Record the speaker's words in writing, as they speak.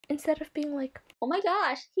instead of being like, oh my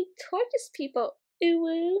gosh, he tortures people,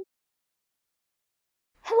 ooh.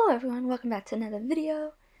 Hello everyone, welcome back to another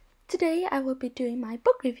video. Today I will be doing my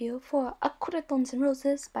book review for ACOTAR, Thorns and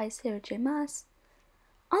Roses by Sarah J. Maas.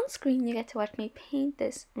 On screen you get to watch me paint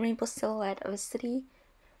this rainbow silhouette of a city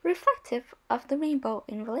reflective of the rainbow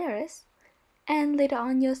in Valeris, and later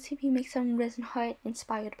on you'll see me make some resin art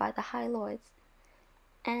inspired by the High Lords.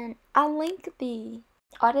 And I'll link the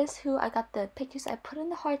artists who I got the pictures I put in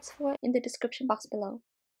the hearts for in the description box below.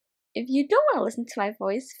 If you don't want to listen to my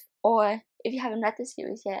voice, or if you haven't read the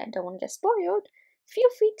series yet and don't want to get spoiled, feel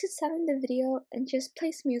free to send in the video and just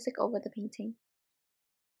play some music over the painting.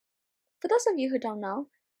 For those of you who don't know,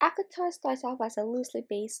 ACOTAR starts off as a loosely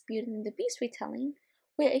based Beauty and the Beast retelling,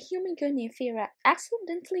 where a human girl named Fira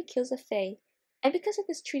accidentally kills a fae, and because of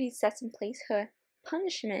this treaty sets in place, her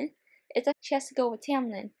punishment is that she has to go with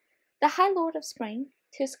Tamlin, the High Lord of Spring,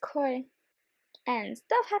 to his court, and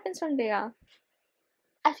stuff happens from there.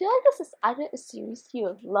 I feel like this is either a series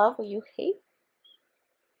you love or you hate.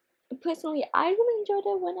 Personally, I really enjoyed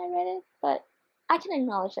it when I read it, but I can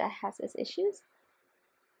acknowledge that it has its issues.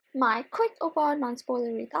 My quick overall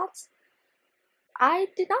non-spoilery thoughts. I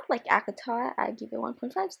did not like ACOTAR. I give it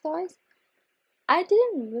 1.5 stars. I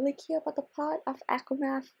didn't really care about the plot of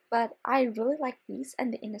Aftermath, but I really like Beast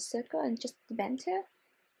and the Inner Circle and just the banter.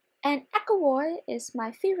 And Echo War is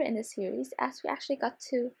my favorite in the series, as we actually got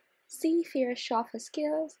to see Fira show off her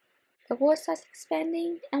skills, the world starts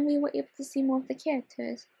expanding, and we were able to see more of the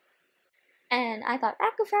characters. And I thought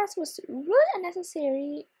Aquafast was really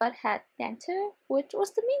unnecessary, but had banter, which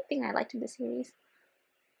was the main thing I liked in the series.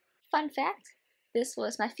 Fun fact, this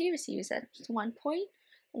was my favorite series at one point,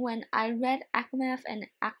 when I read Aftermath and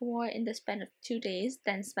ACOTAR in the span of 2 days,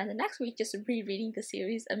 then spent the next week just rereading the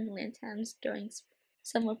series a million times during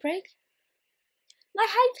summer break. My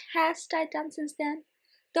hype has died down since then,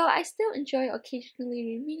 though I still enjoy occasionally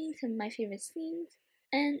rereading some of my favorite scenes,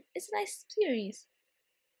 and it's a nice series.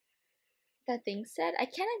 That being said, I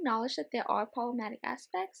can acknowledge that there are problematic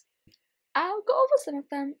aspects. I'll go over some of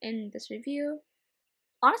them in this review.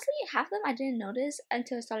 Honestly, half of them I didn't notice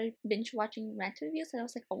until I started binge watching rant reviews, and I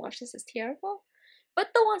was like, oh gosh, this is terrible. But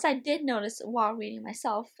the ones I did notice while reading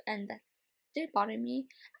myself, and that did bother me,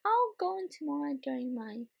 I'll go into more during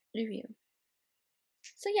my review.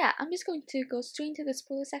 So yeah, I'm just going to go straight into the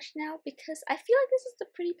spoiler section now, because I feel like this is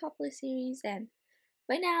a pretty popular series, and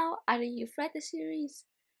right now, either you've read the series,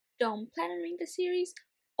 don't plan on reading the series,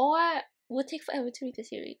 or will take forever to read the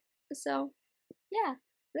series. So yeah,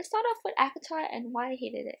 let's start off with ACOTAR and why I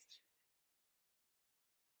hated it.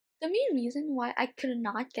 The main reason why I could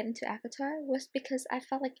not get into ACOTAR was because I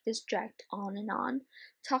felt like it just dragged on and on,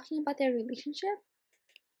 talking about their relationship.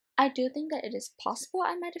 I do think that it is possible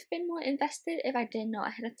I might have been more invested if I didn't know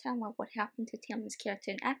ahead of time what happened to Tamlin's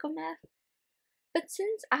character in Aftermath. But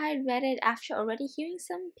since I read it after already hearing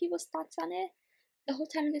some people's thoughts on it, the whole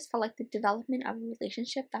time it just felt like the development of a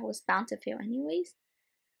relationship that was bound to fail anyways.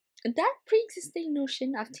 That pre-existing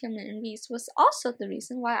notion of Tamlin and Beast was also the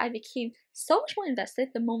reason why I became so much more invested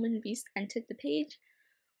the moment Beast entered the page,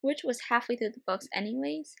 which was halfway through the books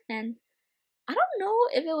anyways, and I don't know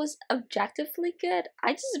if it was objectively good.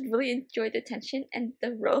 I just really enjoyed the tension, and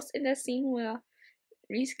the roast in that scene where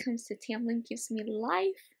Reese comes to Tamlin gives me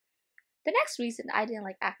life. The next reason I didn't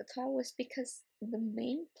like ACOTAR was because the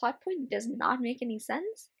main plot point does not make any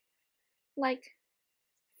sense. Like,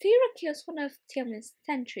 Fira kills one of Tamlin's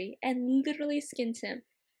sentry and literally skins him,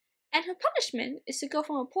 and her punishment is to go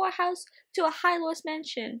from a poor house to a high lord's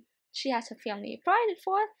mansion. She has her family provided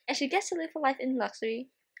for, and she gets to live her life in luxury.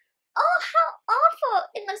 Oh, how awful!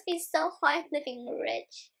 It must be so hard living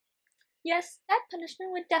rich. Yes, that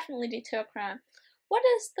punishment would definitely deter crime. What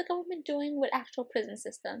is the government doing with actual prison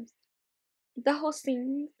systems? The whole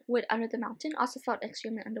scene with Under the Mountain also felt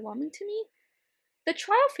extremely underwhelming to me. The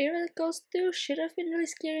trial Fira goes through should have been really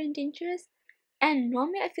scary and dangerous, and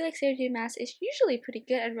normally I feel like Sarah J. Maas is usually pretty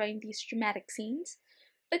good at writing these dramatic scenes,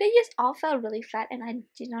 but they just all felt really flat and I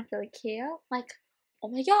did not really care. Like, oh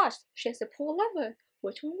my gosh, she has to pull a lever.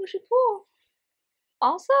 Which one would she pull?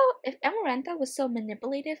 Also, if Amarantha was so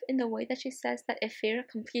manipulative in the way that she says that if Fira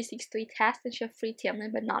completes these 3 tasks then she'll free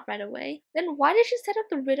Tamlin but not right away, then why did she set up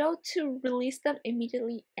the riddle to release them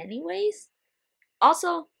immediately anyways?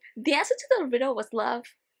 Also, the answer to the riddle was love.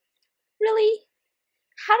 Really?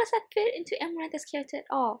 How does that fit into Amarantha's character at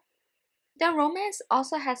all? Their romance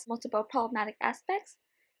also has multiple problematic aspects,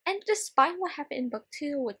 and despite what happened in book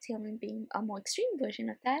 2 with Tamlin being a more extreme version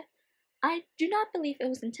of that, I do not believe it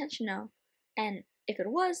was intentional, and if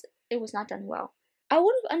it was not done well. I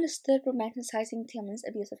would have understood romanticizing Tamlin's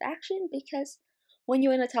abuse of action because when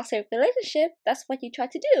you're in a toxic relationship, that's what you try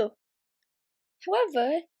to do.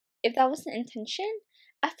 However, if that was the intention,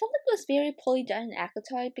 I felt like it was very poorly done in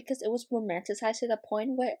ACOTAR because it was romanticized to the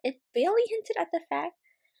point where it barely hinted at the fact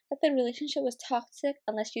that the relationship was toxic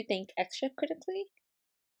unless you think extra critically.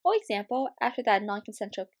 For example, after that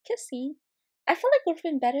non-consensual kiss scene, I felt like it would have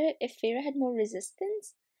been better if Feyre had more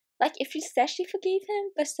resistance. Like if she said she forgave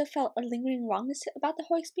him but still felt a lingering wrongness about the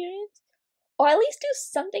whole experience. Or at least do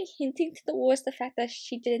something hinting towards the fact that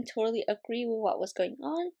she didn't totally agree with what was going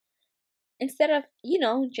on, instead of,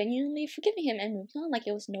 genuinely forgiving him and moving on like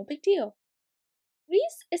it was no big deal.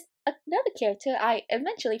 Reese is another character I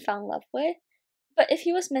eventually found love with, but if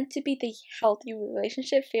he was meant to be the healthy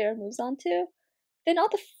relationship Feyre moves on to, then all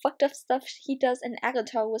the fucked up stuff he does in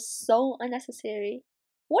ACOTAR was so unnecessary.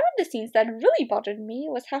 One of the scenes that really bothered me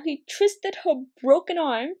was how he twisted her broken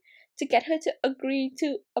arm to get her to agree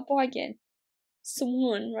to a bargain.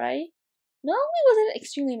 Swoon, right? Not only was it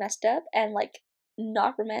extremely messed up and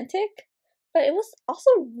not romantic, but it was also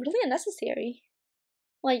really unnecessary.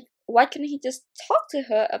 Like, why couldn't he just talk to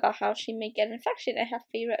her about how she may get an infection and have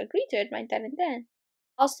Feyre agree to it right then and then?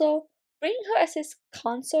 Also, bringing her as his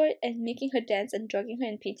consort and making her dance and drugging her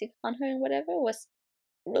and painting on her and whatever was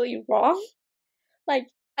really wrong. Like,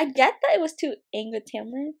 I get that it was to anger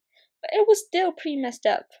Tamlin, but it was still pretty messed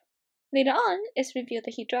up. Later on, it's revealed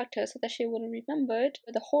that he drugged her so that she wouldn't remember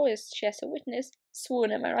the horrors she has to witness.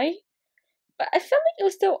 Swoon, am I right? But I felt like it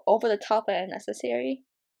was still over the top and unnecessary.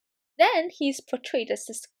 Then he's portrayed as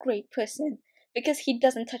this great person because he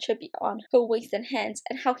doesn't touch her beyond her waist and hands,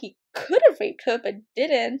 and how he could have raped her but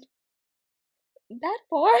didn't. That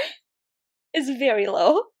bar is very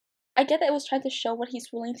low. I get that it was trying to show what he's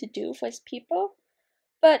willing to do for his people,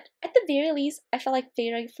 but at the very least, I felt like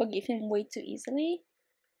Feyre forgave him way too easily.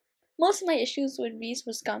 Most of my issues with Reese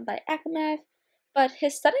was gone by Akamath, but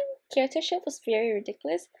his sudden character shift was very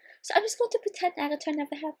ridiculous, so I'm just going to pretend ACOTAR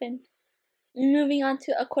never happened. Moving on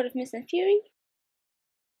to A Court of Mist and Fury.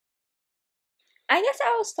 I guess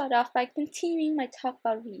I will start off by continuing my talk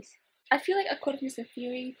about Reese. I feel like A Court of Mist and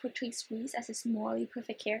Fury portrays Reese as this morally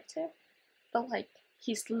perfect character, but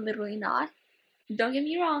he's literally not. Don't get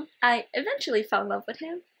me wrong, I eventually fell in love with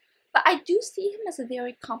him, but I do see him as a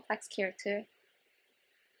very complex character.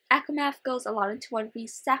 Akamath goes a lot into what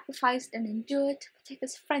Reese sacrificed and endured to protect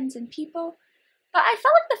his friends and people, but I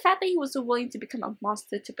felt like the fact that he was willing to become a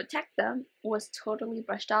monster to protect them was totally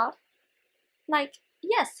brushed off.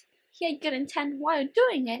 Yes, he had good intent while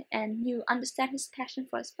doing it, and you understand his passion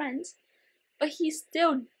for his friends, but he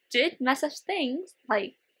still did mess up things,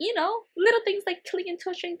 little things like killing and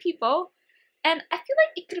torturing people, and I feel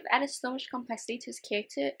like it could have added so much complexity to his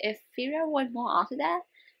character if Feyre went more onto that,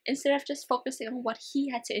 instead of just focusing on what he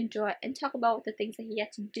had to endure and talk about the things that he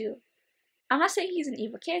had to do. I'm not saying he's an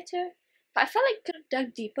evil character, but I felt like could have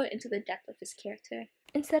dug deeper into the depth of his character,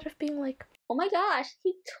 instead of being like, oh my gosh,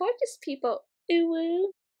 he tortures people,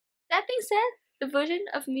 ooh. That being said, the version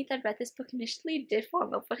of me that read this book initially did fall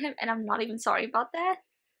in love with him, and I'm not even sorry about that.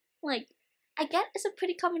 I get it's a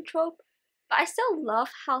pretty common trope, but I still love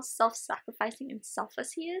how self-sacrificing and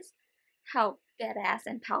selfless he is, how badass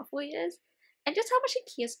and powerful he is, and just how much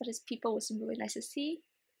he cares about his people was really nice to see.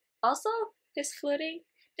 Also, his flirting,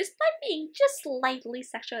 despite being just slightly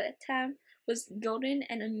sexual at times, was golden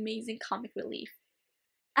and amazing comic relief.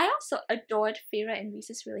 I also adored Feyre and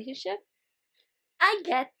Reese's relationship. I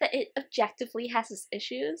get that it objectively has its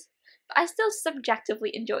issues, but I still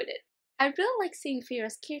subjectively enjoyed it. I really like seeing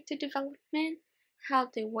Feyre's character development, how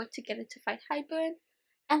they work together to fight Hybern,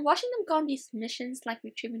 and watching them go on these missions like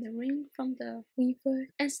retrieving the ring from the Weaver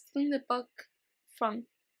and stealing the book from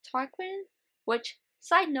Tarquin, which,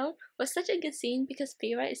 side note, was such a good scene because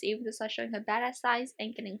Feyre is able to start showing her badass sides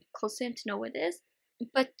and getting close to him to know what it is.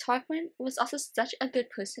 But Tarquin was also such a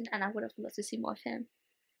good person, and I would have loved to see more of him.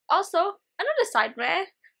 Also, another side rant,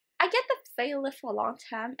 I get that Fae lived for a long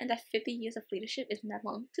time and that 50 years of leadership is not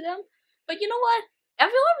long to them, but you know what?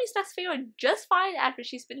 Everyone respects Feyre just fine after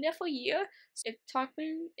she's been there for a year, so if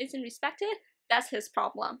Tarquin isn't respected, that's his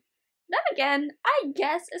problem. Then again, I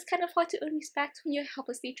guess it's kind of hard to earn respect when you're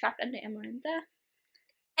helplessly trapped under Amarantha.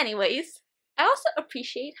 Anyways, I also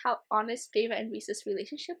appreciate how honest Feyre and Reese's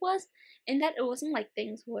relationship was, in that it wasn't like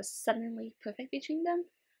things were suddenly perfect between them,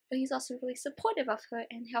 but he's also really supportive of her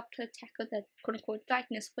and helped her tackle the quote-unquote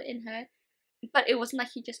darkness within her. But it wasn't like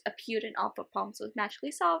he just appeared and all the problems were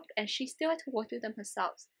magically solved, and she still had to work through them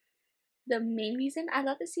herself. The main reason I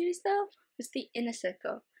love the series though was the inner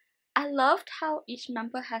circle. I loved how each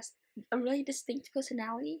member has a really distinct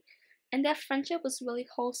personality, and their friendship was really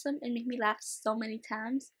wholesome and made me laugh so many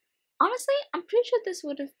times. Honestly, I'm pretty sure this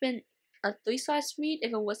would have been a 3-star read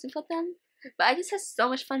if it wasn't for them, But I just had so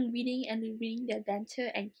much fun reading and rereading their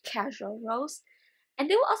banter and casual roles. And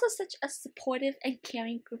they were also such a supportive and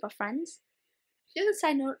caring group of friends. Just a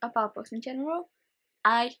side note about books in general,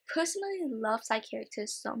 I personally love side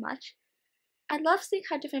characters so much. I love seeing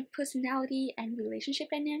how different personality and relationship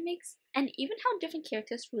dynamics, and even how different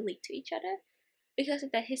characters relate to each other because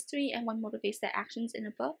of their history and what motivates their actions in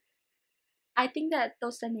a book. I think that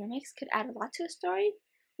those dynamics could add a lot to a story,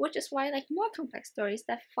 which is why I like more complex stories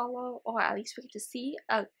that follow, or at least we get to see,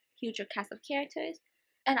 a huger cast of characters.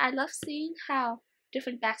 And I love seeing how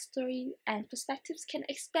different backstory and perspectives can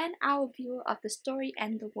expand our view of the story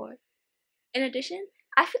and the world. In addition,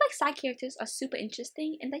 I feel like side characters are super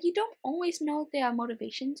interesting in that you don't always know their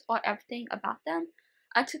motivations or everything about them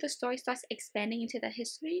until the story starts expanding into their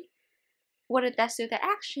history, whether that's through their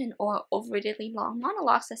action or overtly long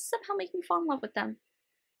monologues that somehow make me fall in love with them.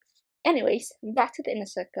 Anyways, back to the inner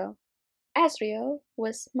circle. Azriel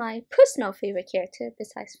was my personal favorite character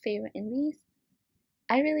besides Feyre and Reese.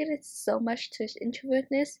 I related so much to his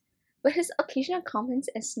introvertness, but his occasional comments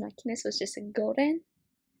and snarkiness was just golden.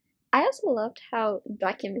 I also loved how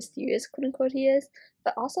dark and mysterious, quote unquote, he is,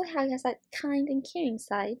 but also how he has that kind and caring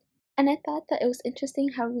side. And I thought that it was interesting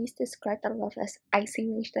how Reese described that love as icy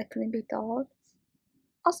rage that couldn't be dulled.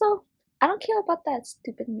 Also, I don't care about that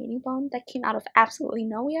stupid mating bomb that came out of absolutely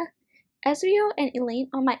nowhere. Azriel and Elaine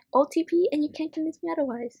are my OTP, and you can't convince me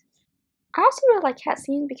otherwise. I also really like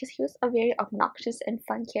Cassian because he was a very obnoxious and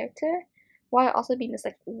fun character, while also being this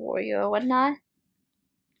like warrior or whatnot.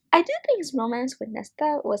 I do think his romance with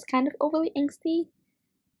Nesta was kind of overly angsty,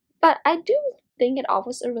 but I do think it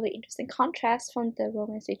offers a really interesting contrast from the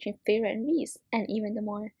romance between Feyre and Reese, and even the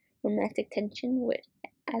more romantic tension with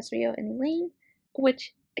Azriel and Elaine,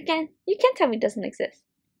 which, again, you can't tell me doesn't exist.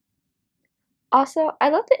 Also, I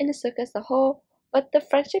love the inner circle as a whole, but the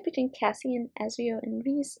friendship between Cassian, Azriel, and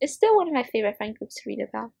Reese is still one of my favorite friend groups to read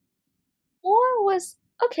about. Moore was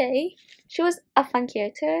okay. She was a fun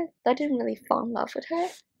character, though I didn't really fall in love with her.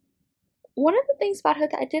 One of the things about her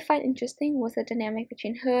that I did find interesting was the dynamic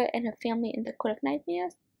between her and her family in the Court of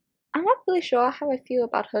Nightmares. I'm not really sure how I feel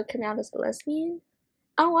about her coming out as a lesbian.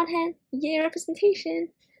 On one hand, yay representation,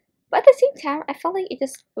 but at the same time, I felt like it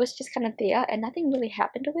just was just kind of there and nothing really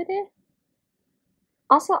happened with it.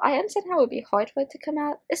 Also, I understand how it would be hard for it to come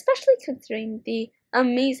out, especially considering the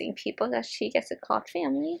amazing people that she gets to call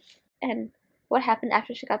family, and what happened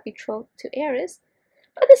after she got betrothed to Eris.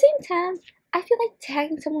 But at the same time, I feel like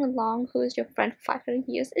tagging someone along who is your friend for 500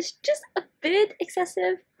 years is just a bit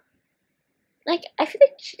excessive. Like, I feel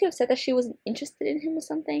like she could have said that she wasn't interested in him or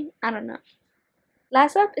something. I don't know.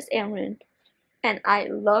 Last up is Amryn, and I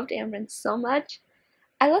loved Amryn so much.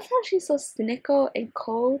 I love how she's so cynical and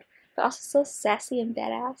cold, but also so sassy and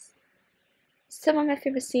badass. Some of my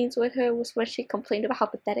favorite scenes with her was when she complained about how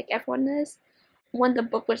pathetic everyone is, when the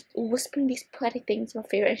book was whispering these poetic things about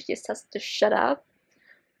Feyre and she just tells her to shut up.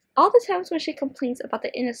 All the times when she complains about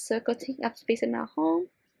the inner circle taking up space in our home,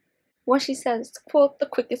 when she says, quote, the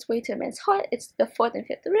quickest way to a man's heart is the fourth and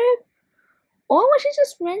fifth rib, or when she's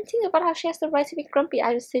just ranting about how she has the right to be grumpy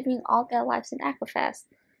after saving all their lives in Aquafast.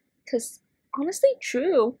 Cause honestly,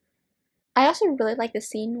 true. I also really like the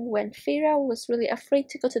scene when Feyre was really afraid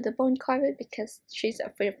to go to the bone carver because she's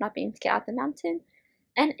afraid of not being able to get out the mountain,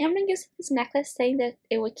 and Amryn gives her this necklace saying that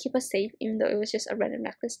it would keep her safe even though it was just a random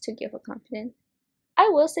necklace to give her confidence. I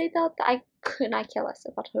will say though that I could not care less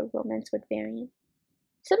about her romance with Varian.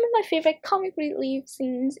 Some of my favorite comic relief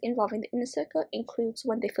scenes involving the inner circle includes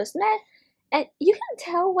when they first met, and you can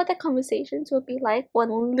tell what the conversations would be like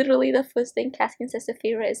when literally the first thing Cassian says to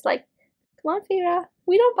Feyre is like, come on Feyre,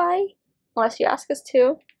 we don't bite. Unless you ask us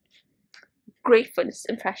to. Great first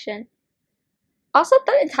impression. Also,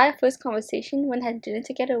 the entire first conversation when they had dinner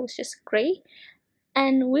together was just great,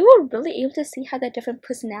 and we were really able to see how their different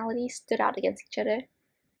personalities stood out against each other.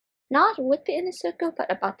 Not with the inner circle, but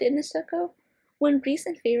about the inner circle. When Reese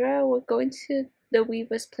and Feyre were going to the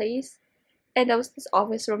Weaver's place, and there was this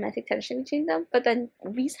obvious romantic tension between them, but then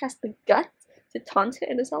Reese has the guts to taunt her,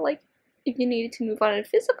 and it's not like, if you needed to move on in a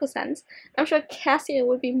physical sense, I'm sure Cassian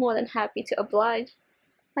would be more than happy to oblige.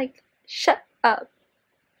 Like, shut up.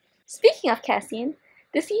 Speaking of Cassian,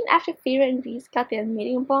 the scene after Feyre and Reese got their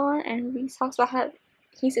mating bond, and Reese talks about how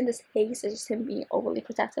he's in this haze of just him being overly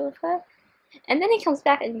protective of her, and then he comes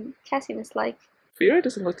back and Cassian is like, Feyre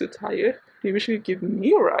doesn't look too tired. Maybe she could give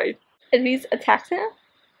me a ride. And Reese attacks him.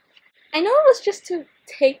 I know it was just to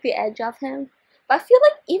take the edge off him, but I feel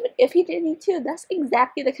like even if he didn't need to, that's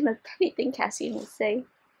exactly the kind of petty thing Cassian would say.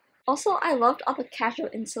 Also, I loved all the casual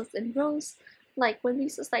insults in Rose, like when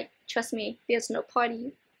Reese was like, trust me, there's no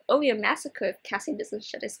party, only a massacre if Cassian doesn't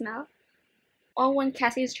shut his mouth. Or when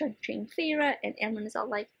Cassie is trying to train Feyre and Emlyn is all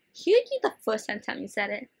like, hear you the first time you said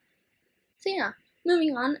it. So yeah,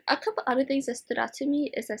 moving on, a couple other things that stood out to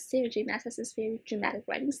me is that Sarah J. Maas has this very dramatic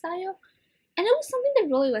writing style. And it was something that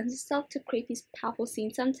really lends itself to create these powerful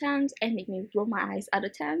scenes sometimes and make me roll my eyes other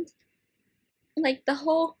times. Like the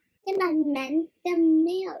whole, and I meant the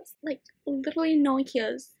males. like literally no one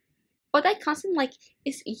cares. Or that constant like,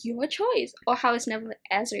 it's your choice. Or how it's never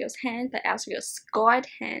Azriel's hand, but Azriel's scarred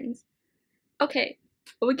hands. Okay,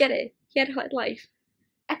 we get it. He had a hard life.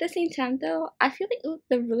 At the same time though, I feel like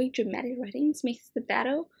the really dramatic writings makes the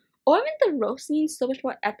battle, or even the roast scenes, so much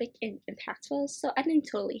more epic and impactful, so I didn't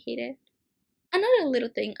totally hate it. Another little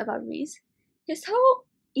thing about Rhys, his whole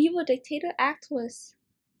evil dictator act was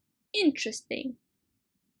interesting.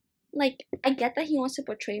 Like, I get that he wants to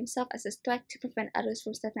portray himself as a threat to prevent others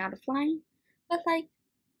from stepping out of line, but like,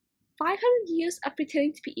 500 years of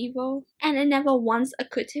pretending to be evil, and it never once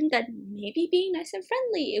occurred to him that maybe being nice and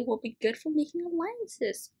friendly, it will be good for making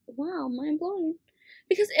alliances. Wow, mind blowing.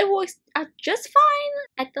 Because it works out just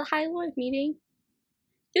fine at the High Lord meeting.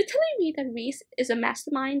 You're telling me that Rhys is a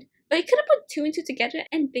mastermind, but he could have put two and two together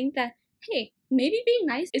and think that, hey, maybe being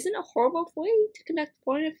nice isn't a horrible way to conduct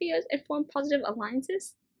foreign affairs and form positive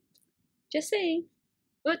alliances? Just saying.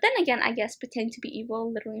 But then again, I guess pretending to be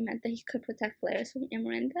evil literally meant that he could protect Flares from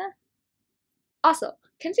Emerenda. Also,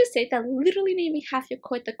 can't you say that literally naming half your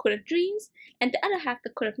court the Court of Dreams and the other half the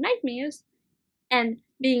Court of Nightmares, and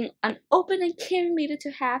being an open and caring leader to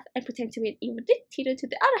half and pretend to be an evil dictator to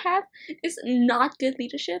the other half is not good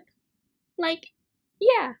leadership? Like,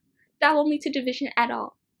 yeah, that won't lead to division at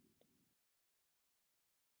all.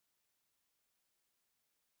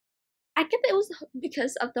 I get that it was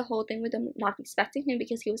because of the whole thing with them not respecting him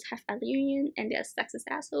because he was half Illyrian and they're sexist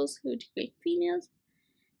assholes who degrade females.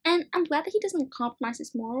 And I'm glad that he doesn't compromise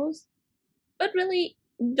his morals. But really,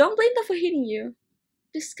 don't blame them for hating you.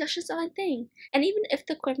 Discussions are a thing. And even if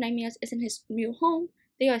the Court of Nightmares isn't his real home,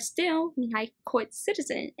 they are still Night Court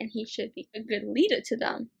citizens and he should be a good leader to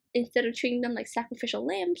them, instead of treating them like sacrificial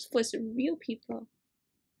lambs for his real people.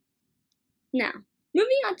 Now,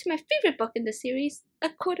 moving on to my favorite book in the series, A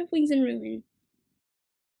Court of Wings and Ruin.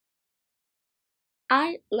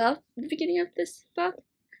 I love the beginning of this book.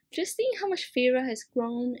 Just seeing how much Feyre has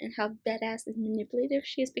grown and how badass and manipulative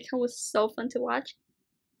she has become was so fun to watch.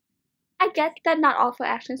 I get that not all of her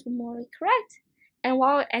actions were morally correct, and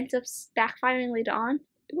while it ends up backfiring later on,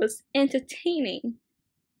 it was entertaining.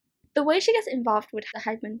 The way she gets involved with the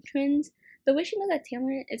Hyman twins, the way she knows that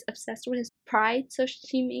Tamlin is obsessed with his pride, so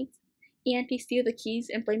she makes Ianthe steal the keys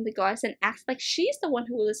and blame the guards and acts like she's the one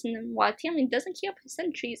who will listen to them, while Tamlin doesn't care about his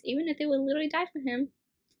sentries, even if they will literally die for him.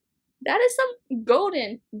 That is some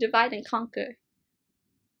golden divide and conquer.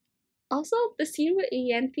 Also, the scene where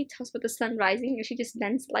Ianthe talks about the sun rising and she just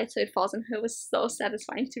bends the light so it falls on her was so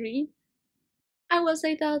satisfying to read. I will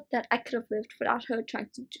say though that I could have lived without her trying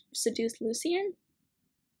to seduce Lucian.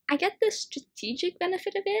 I get the strategic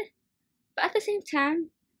benefit of it, but at the same time,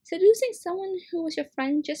 seducing someone who was your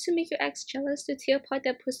friend just to make your ex jealous to tear apart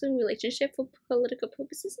their personal relationship for political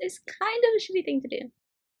purposes is kind of a shitty thing to do.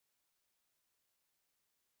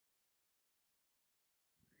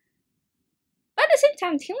 But at the same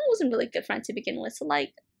time, Tamlin wasn't really good friend to begin with, so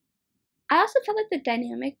like, I also felt like the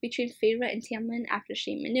dynamic between Feyre and Tamlin after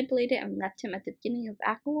she manipulated and left him at the beginning of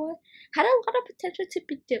ACOTAR had a lot of potential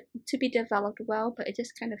to be developed well, but it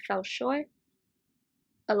just kind of fell short.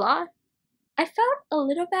 A lot. I felt a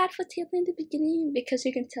little bad for Tamlin in the beginning because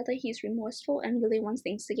you can tell that he's remorseful and really wants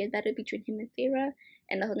things to get better between him and Feyre,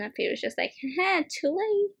 and the whole time Feyre's just like, haha, too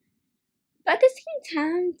late. But at the same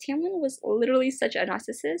time, Tamlin was literally such a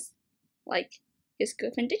narcissist. Like, his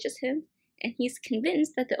girlfriend ditches him, and he's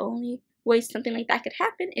convinced that the only way something like that could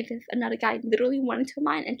happen if another guy literally went into her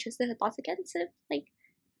mind and twisted her thoughts against him. Like,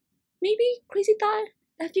 maybe crazy thought,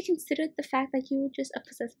 have you considered the fact that you were just a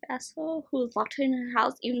possessive asshole who locked her in her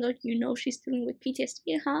house even though you know she's dealing with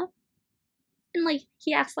PTSD, huh? And like,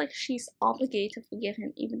 he acts like she's obligated to forgive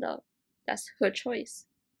him even though that's her choice.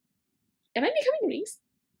 Am I becoming Reese?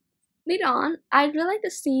 Later on, I really like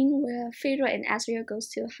the scene where Feyre and Azriel goes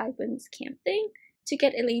to Hybern's camp thing to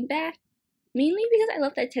get Elaine back, mainly because I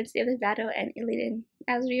love the intensity of the battle and Elaine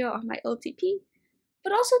and Azriel are my OTP,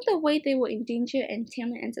 but also the way they were in danger and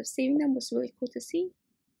Tamlin ends up saving them was really cool to see.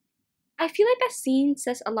 I feel like that scene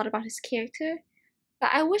says a lot about his character,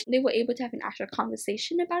 but I wish they were able to have an actual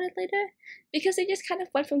conversation about it later, because they just kind of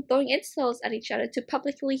went from throwing insults at each other to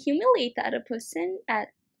publicly humiliate the other person at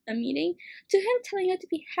a meeting to him telling her to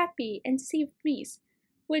be happy and save Reese,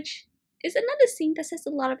 which is another scene that says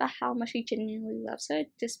a lot about how much he genuinely loves her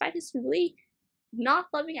despite his really not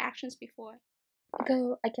loving actions before.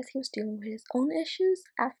 though I guess he was dealing with his own issues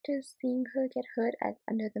after seeing her get hurt at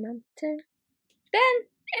Under the Mountain. Then,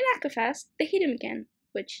 in ACOTAR, they hate him again,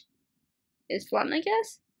 which is fun, I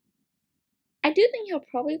guess. I do think he'll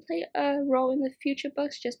probably play a role in the future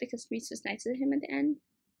books just because Reese was nice to him at the end.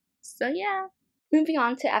 So yeah. Moving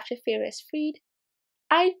on to after Feyre is freed,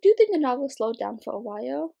 I do think the novel slowed down for a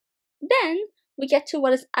while. Then, we get to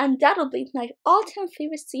what is undoubtedly my all-time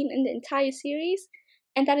favorite scene in the entire series,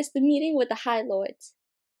 and that is the meeting with the High Lords.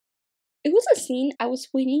 It was a scene I was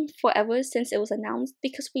waiting forever since it was announced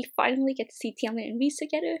because we finally get to see Tamlin and Reese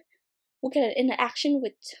together. We'll get an interaction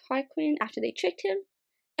with Harkonnen after they tricked him,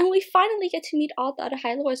 and we finally get to meet all the other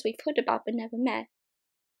High Lords we've heard about but never met.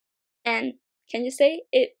 And can you say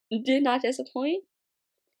it did not disappoint?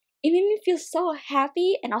 It made me feel so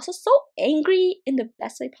happy and also so angry in the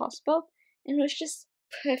best way possible, and it was just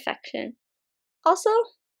perfection. Also,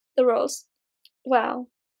 the rose. Wow.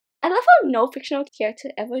 I love how no fictional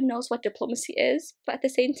character ever knows what diplomacy is, but at the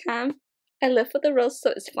same time, I live for the rose,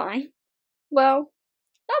 so it's fine. Well,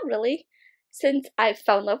 not really. Since I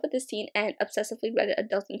fell in love with the scene and obsessively read it a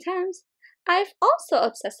dozen times, I've also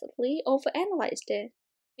obsessively overanalyzed it.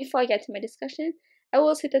 Before I get to my discussion, I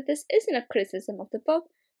will say that this isn't a criticism of the book,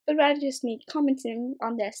 but rather just me commenting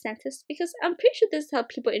on their stances because I'm pretty sure this is how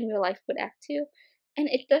people in real life would act too, and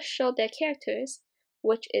it does show their characters,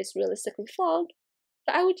 which is realistically flawed,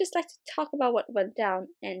 but I would just like to talk about what went down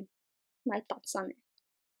and my thoughts on it.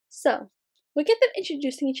 So, we get them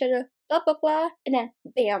introducing each other, blah blah blah, and then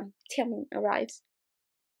bam, Tamlin arrives.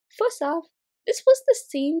 First off, this was the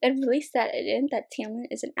scene that really set it in that Tamlin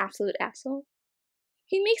is an absolute asshole.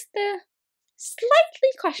 He makes the slightly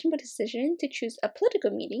questionable decision to choose a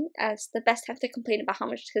political meeting as the best time to complain about how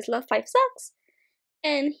much his love life sucks,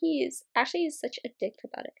 and he is actually such a dick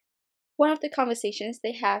about it. One of the conversations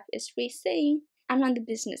they have is Reese saying, "I'm not in the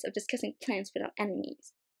business of discussing plans with our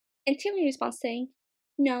enemies," and Tamlin responds saying,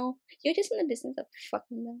 "No, you're just in the business of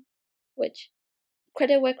fucking them," which,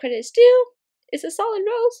 credit where credit is due, is a solid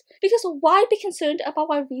rose, because why be concerned about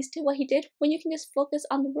why Reese did what he did when you can just focus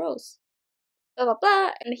on the rose? Blah blah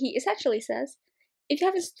blah, and he essentially says, "If you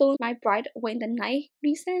haven't stolen my bride away in the night,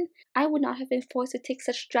 Reason, I would not have been forced to take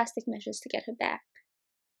such drastic measures to get her back."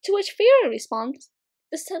 To which Feyre responds,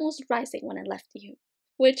 "The sun was rising when I left you,"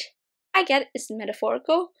 which, I get is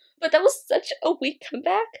metaphorical, but that was such a weak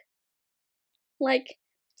comeback. Like,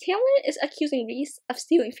 Tamlin is accusing Reese of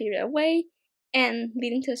stealing Feyre away and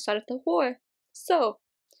leading to the start of the war. So,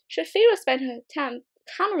 should Feyre spend her time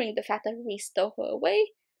countering the fact that Reese stole her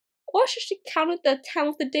away, or should she counter the time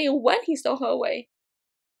of the day when he stole her away?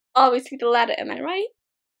 Obviously the latter, am I right?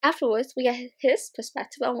 Afterwards, we get his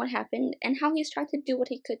perspective on what happened and how he's trying to do what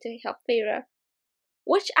he could to help Feyre,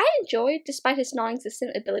 which I enjoyed despite his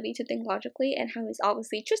non-existent ability to think logically and how he's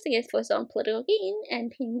obviously twisting it for his own political gain and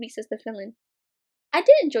painting Reese as the villain. I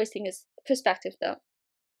did enjoy seeing his perspective though.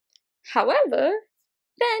 However,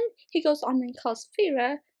 then he goes on and calls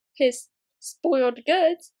Feyre his spoiled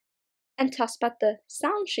goods and talks about the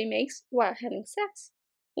sound she makes while having sex,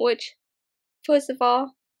 which, first of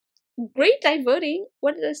all, great diverting.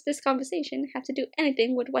 What does this conversation have to do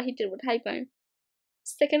anything with what he did with Hybern?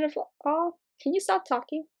 Second of all, can you stop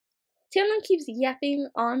talking? Tamlin keeps yapping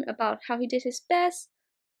on about how he did his best,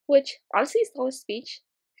 which honestly is all his speech,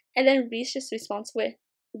 and then Reese just responds with,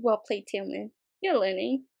 "Well played, Tamlin. You're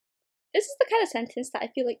learning." This is the kind of sentence that I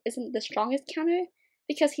feel like isn't the strongest counter,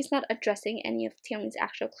 because he's not addressing any of Tamlin's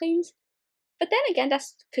actual claims. But then again, that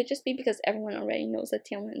could just be because everyone already knows that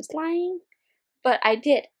Tamlin is lying. But I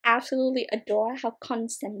did absolutely adore how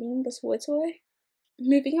condescending those words were.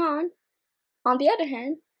 Moving on the other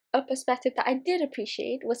hand, a perspective that I did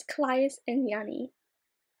appreciate was Callias and Yanni.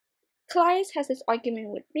 Callias has this argument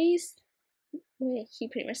with Reese, where he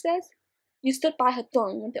pretty much says, "You stood by her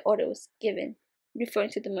throne when the order was given," referring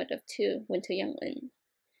to the murder of 2 winter younglings.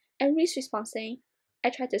 And Reese responds saying, "I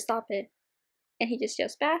tried to stop it." And he just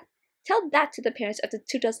yells back, "Tell that to the parents of the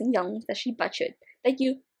 24 younglings that she butchered, that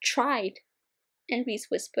you tried." And Reese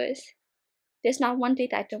whispers, "There's not one day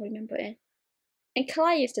that I don't remember it." And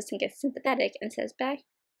Callias doesn't get sympathetic and says back,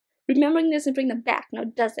 "Remembering doesn't bring them back, now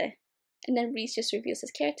does it?" And then Reese just reveals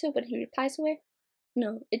his character when he replies to her,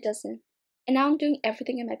 "No, it doesn't. And now I'm doing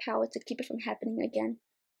everything in my power to keep it from happening again."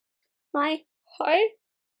 My heart?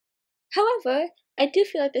 However, I do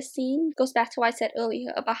feel like this scene goes back to what I said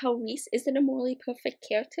earlier about how Reese isn't a morally perfect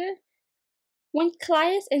character. When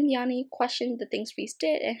Callias and Yanni questioned the things Reese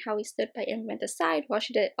did and how he stood by Amranth's side while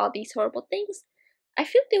she did all these horrible things, I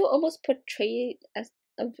feel they were almost portrayed as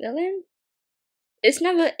a villain. It's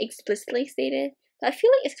never explicitly stated, But I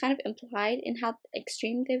feel like it's kind of implied in how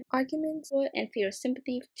extreme their arguments were and fear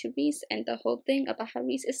sympathy to Reese and the whole thing about how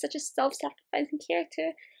Reese is such a self-sacrificing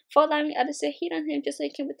character for allowing others to hate on him just so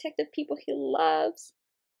he can protect the people he loves.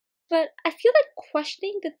 But I feel like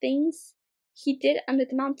questioning the things he did under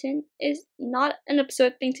the mountain is not an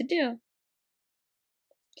absurd thing to do.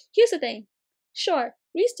 Here's the thing. Sure,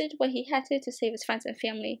 Reese did what he had to save his friends and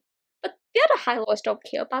family, but the other High Lords don't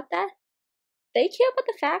care about that. They care about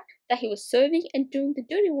the fact that he was serving and doing the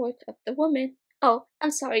dirty work of the woman,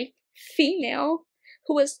 female,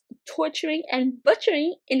 who was torturing and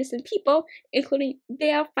butchering innocent people, including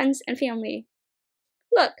their friends and family.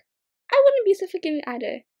 Look, I wouldn't be so forgiving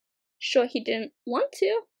either. Sure, he didn't want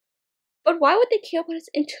to, but why would they care about his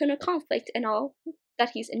internal conflict and all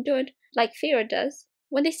that he's endured, like Pharaoh does,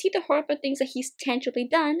 when they see the horrible things that he's tangibly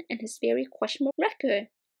done and his very questionable record?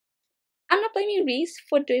 I'm not blaming Reese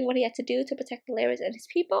for doing what he had to do to protect Valeris and his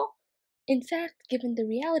people. In fact, given the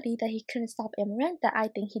reality that he couldn't stop Amarantha, I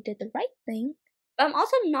think he did the right thing. But I'm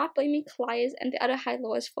also not blaming Callias and the other High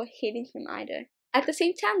Lords for hating him either. At the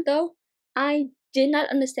same time, though, I did not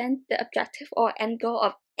understand the objective or end goal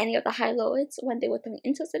of any of the High Lords when they were throwing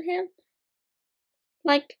insults at him.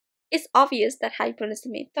 Like, it's obvious that Hybern is the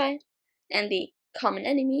main threat and the common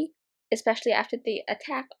enemy, especially after the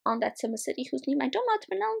attack on that summer city whose name I don't know how to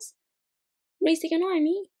pronounce, raising an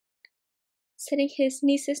army, sending his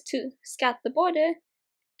nieces to scout the border,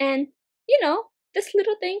 and, this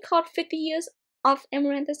little thing called 50 years of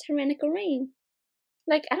Amarantha's tyrannical reign.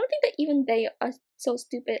 Like, I don't think that even they are so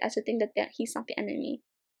stupid as to think that he's not the enemy.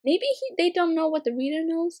 Maybe they don't know what the reader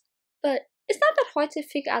knows, but it's not that hard to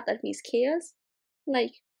figure out that Reese cares.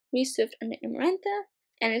 Like, Reese served under Amarantha,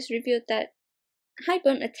 and it's revealed that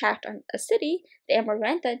Hybern attacked on a city that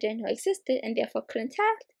Amarantha didn't know existed and therefore couldn't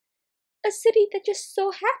attack. A city that just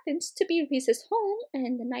so happens to be Reese's home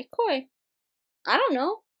and the Night Court. I don't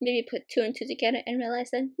know, maybe put two and two together and realize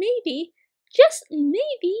that maybe, just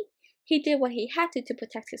maybe, he did what he had to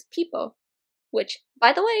protect his people. Which,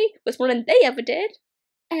 by the way, was more than they ever did.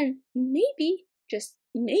 And maybe, just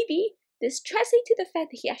maybe, this translates to the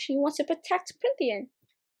fact that he actually wants to protect Prythian.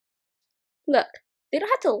 Look, they don't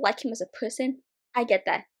have to like him as a person. I get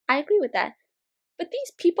that. I agree with that. But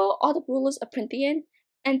these people are the rulers of Prythian,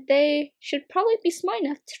 and they should probably be smart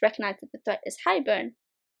enough to recognize that the threat is Hybern.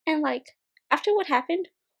 And after what happened,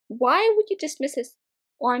 why would you dismiss his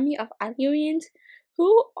army of Illyrians,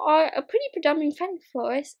 who are a pretty predominant fighting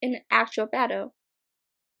force in an actual battle?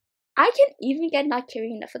 I can even get not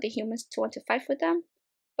caring enough for the humans to want to fight for them,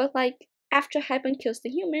 but after Hybern kills the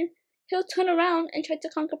human, he'll turn around and try to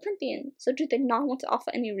conquer Prythian, so do they not want to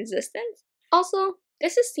offer any resistance? Also,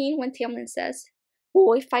 there's a scene when Tiamat says, "Will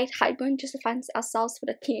we fight Hybern just to find ourselves for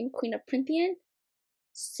the king and queen of Prythian?"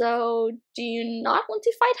 So, do you not want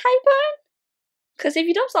to fight Hybern? Because if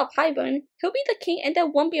you don't stop Hybern, he'll be the king and there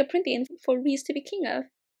won't be a Prythian for Reese to be king of.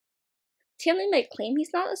 Tiamat may claim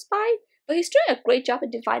he's not a spy, but he's doing a great job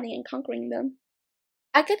at dividing and conquering them.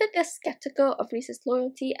 I get that they're skeptical of Reese's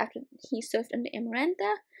loyalty after he served under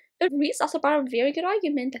Amarantha, but Reese also brought a very good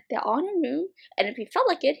argument that they're all in a room, and if he felt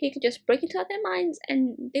like it, he could just break into their minds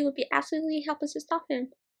and they would be absolutely helpless to stop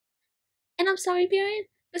him. And I'm sorry, Baron,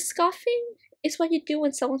 but scoffing is what you do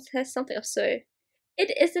when someone says something absurd.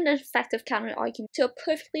 It isn't an effective counter-argument to a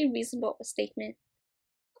perfectly reasonable statement.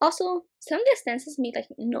 Also, some of their stances made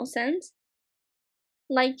no sense.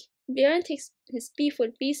 Baron takes his beef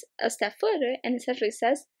with Reese a step further and essentially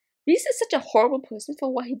says, Reese is such a horrible person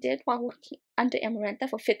for what he did while working under Amarantha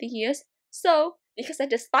for 50 years, so, because I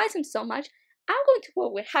despise him so much, I'm going to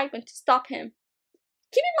work with Hybern to stop him.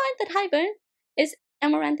 Keep in mind that Hybern is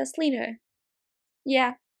Amarantha's leader.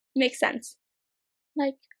 Yeah, makes sense.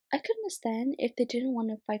 I could understand if they didn't want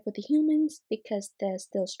to fight with the humans because they're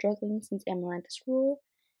still struggling since Amarantha's rule,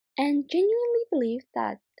 and genuinely believe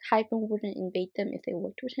that Hybern wouldn't invade them if they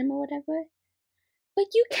worked with him or whatever. But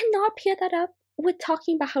you cannot pair that up with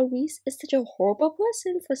talking about how Reese is such a horrible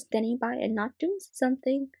person for standing by and not doing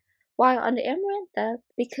something while under Amarantha,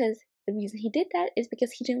 because the reason he did that is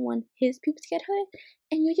because he didn't want his people to get hurt,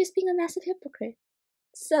 and you're just being a massive hypocrite.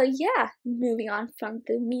 So yeah, moving on from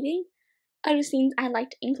the meeting, other scenes I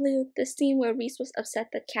liked include the scene where Reese was upset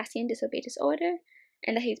that Cassian disobeyed his order,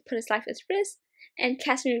 and that he put his life at risk, and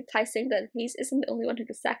Cassian replies saying that Reese isn't the only one who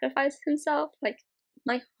could sacrifice himself.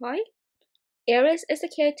 My heart? Eris is a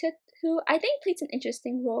character who I think plays an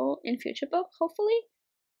interesting role in future book, hopefully.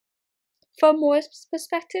 From Moore's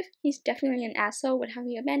perspective, he's definitely an asshole with how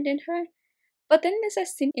he abandoned her. But then there's a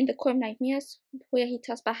scene in the Court of Nightmares where he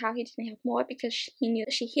talks about how he didn't have more because he knew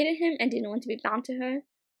that she hated him and didn't want to be bound to her.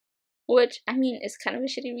 Which, is kind of a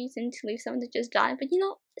shitty reason to leave someone to just die, but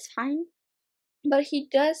it's fine. But he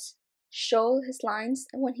does show his lines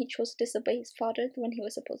when he chose to disobey his father when he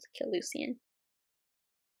was supposed to kill Lucian.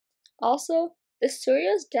 Also, the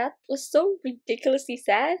Surya's death was so ridiculously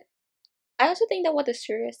sad. I also think that what the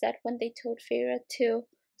Surya said when they told Feyre to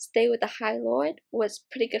stay with the High Lord was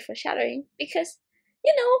pretty good foreshadowing, because,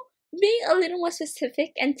 you know, being a little more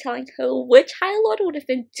specific and telling her which High Lord would have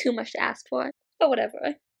been too much to ask for. But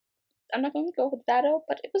whatever. I'm not going to go with battle,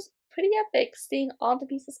 but it was pretty epic seeing all the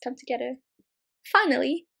pieces come together.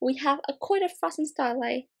 Finally, we have A Court of Frost and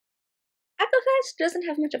Starlight. ACOTAR doesn't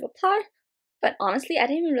have much of a plot, but honestly, I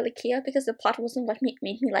didn't even really care because the plot wasn't what made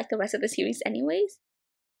me like the rest of the series anyways.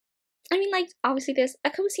 I mean, like, obviously there's a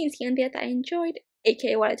couple scenes here and there that I enjoyed,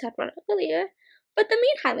 aka what I talked about earlier, but the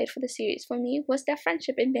main highlight for the series for me was their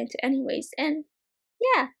friendship and banter anyways, and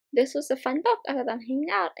yeah, this was a fun book other than hanging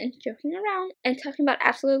out and joking around and talking about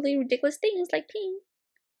absolutely ridiculous things like peeing.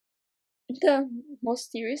 The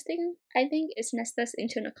most serious thing, I think, is Nesta's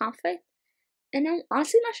internal conflict, and I'm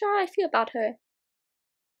honestly not sure how I feel about her.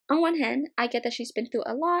 On one hand, I get that she's been through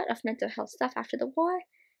a lot of mental health stuff after the war,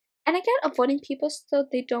 and I get avoiding people so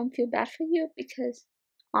they don't feel bad for you, because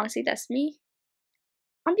honestly, that's me.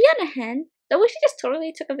 On the other hand, the way she just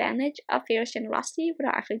totally took advantage of Feyre's generosity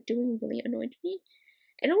without actually doing really annoyed me.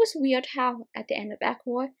 And it was weird how, at the end of Act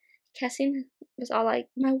 4, Cassian was all like,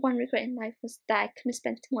 my one regret in life was that I couldn't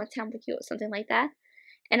spend more time with you or something like that.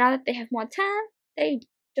 And now that they have more time, they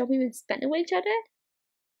don't even spend it with each other.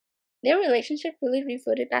 Their relationship really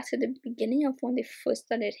reverted back to the beginning of when they first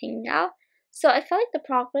started hanging out, so I felt like the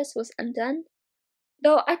progress was undone.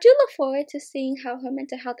 Though I do look forward to seeing how her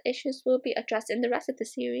mental health issues will be addressed in the rest of the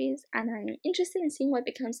series, and I'm interested in seeing what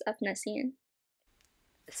becomes of Nessian.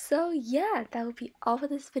 So yeah, that will be all for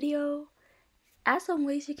this video. As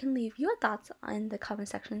always, you can leave your thoughts in the comment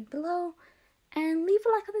section below, and leave a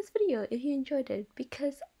like on this video if you enjoyed it,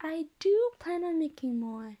 because I do plan on making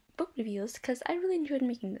more book reviews because I really enjoyed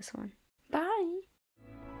making this one.